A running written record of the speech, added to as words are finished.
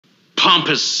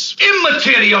pompous.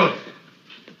 Immaterial.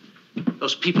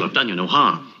 Those people have done you no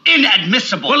harm.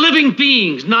 Inadmissible. We're living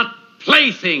beings, not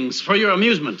playthings for your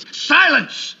amusement.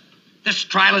 Silence! This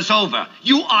trial is over.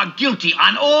 You are guilty.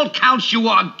 On all counts, you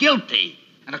are guilty.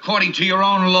 And according to your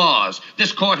own laws,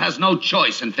 this court has no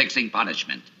choice in fixing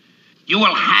punishment. You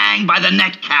will hang by the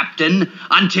neck, Captain,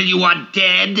 until you are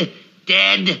dead,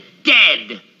 dead,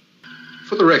 dead.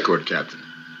 For the record, Captain,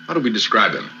 how do we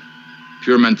describe him?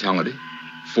 Pure mentality,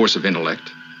 force of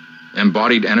intellect,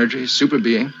 embodied energy, super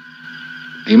being.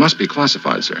 He must be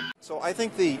classified, sir. So I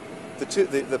think the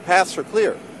paths are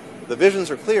clear, the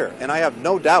visions are clear, and I have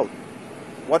no doubt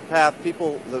what path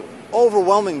people, the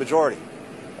overwhelming majority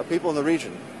of people in the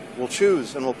region, will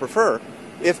choose and will prefer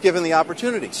if given the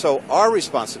opportunity. So our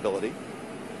responsibility,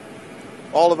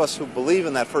 all of us who believe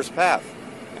in that first path,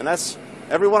 and that's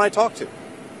everyone I talk to,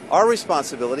 our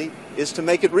responsibility is to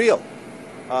make it real,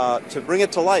 to bring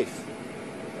it to life,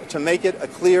 to make it a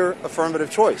clear affirmative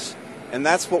choice. And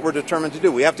that's what we're determined to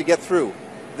do. We have to get through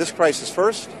this crisis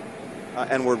first,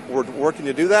 and we're working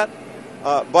to do that.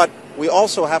 But we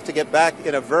also have to get back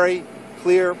in a very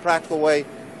clear, practical way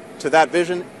to that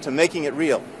vision, to making it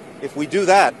real. If we do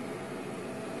that,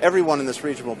 everyone in this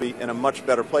region will be in a much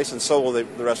better place, and so will the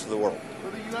rest of the world.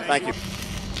 Thank you.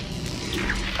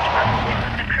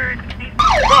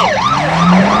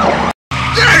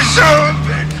 There's so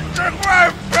much to my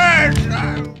friend.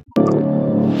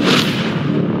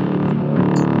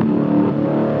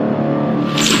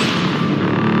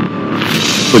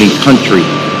 Putting country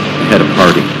ahead of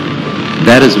party.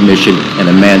 That is a mission and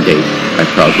a mandate I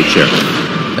proudly share.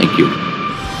 Thank you.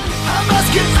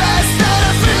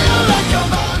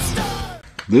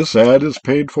 This ad is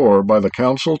paid for by the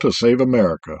Council to Save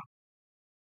America.